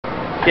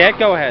Yeah,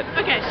 go ahead.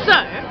 Okay, so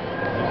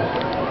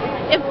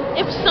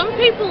if some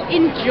people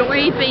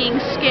enjoy being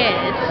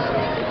scared,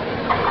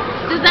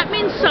 does that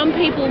mean some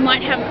people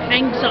might have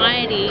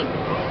anxiety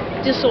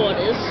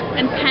disorders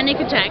and panic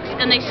attacks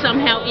and they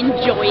somehow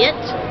enjoy it?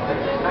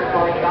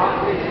 Like,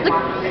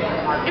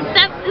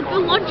 if the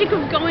logic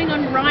of going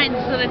on rides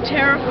that are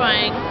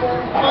terrifying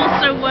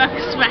also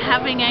works for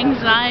having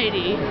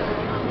anxiety,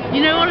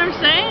 you know what I'm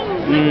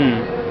saying?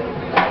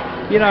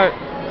 You know,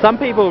 some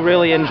people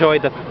really enjoy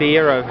the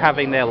fear of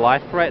having their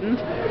life threatened.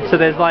 So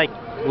there's like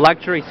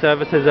luxury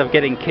services of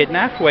getting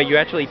kidnapped, where you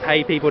actually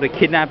pay people to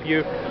kidnap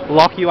you,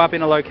 lock you up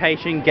in a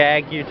location,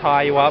 gag you,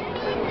 tie you up.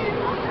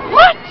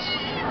 What?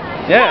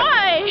 Yeah.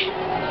 Why?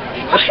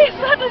 Why is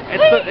that a thing?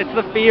 It's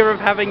the fear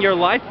of having your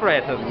life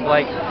threatened.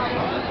 Like,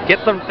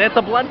 get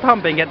the blood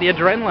pumping, get the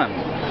adrenaline.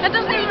 That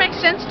doesn't even make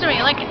sense to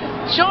me. Like,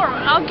 sure,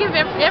 I'll give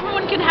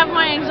everyone can have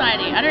my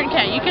anxiety. I don't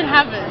care. You can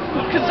have it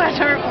because I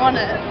don't want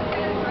it.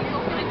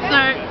 So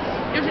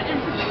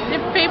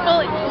if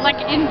people like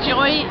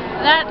enjoy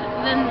that,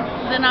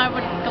 then I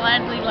would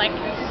gladly like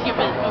give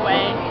it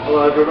away,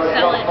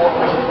 sell it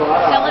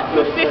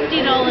for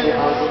 $50.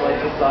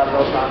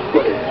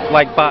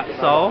 Like Bart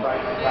Soul.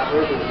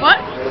 What?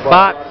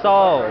 Bart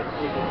Soul.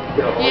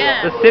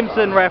 Yeah. The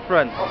Simpson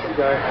reference.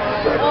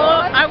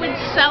 Or I would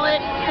sell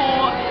it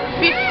for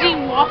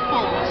 50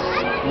 waffles.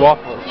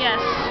 Waffles. Yes,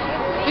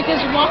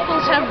 because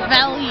waffles have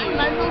value.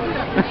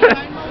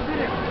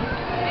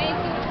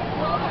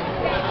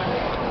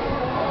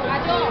 I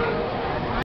don't.